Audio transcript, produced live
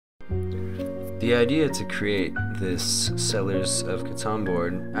The idea to create this Settlers of Catan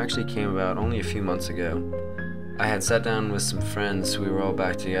board actually came about only a few months ago. I had sat down with some friends. We were all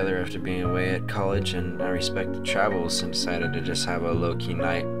back together after being away at college, and I respected travels and decided to just have a low-key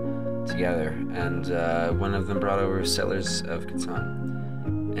night together. And one of them brought over Settlers of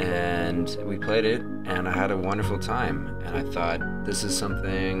Catan, and we played it, and I had a wonderful time. And I thought, this is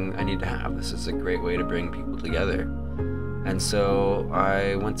something I need to have. This is a great way to bring people together. And so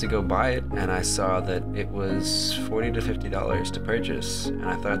I went to go buy it, and I saw that it was $40 to $50 to purchase. And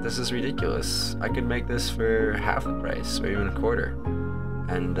I thought, this is ridiculous. I could make this for half the price, or even a quarter.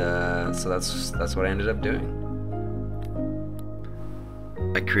 And so that's what I ended up doing.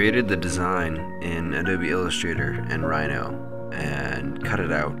 I created the design in Adobe Illustrator and Rhino, and cut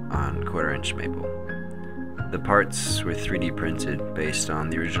it out on 1/4" maple. The parts were 3D printed based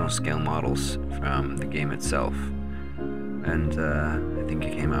on the original scale models from the game itself. And I think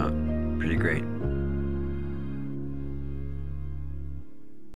it came out pretty great.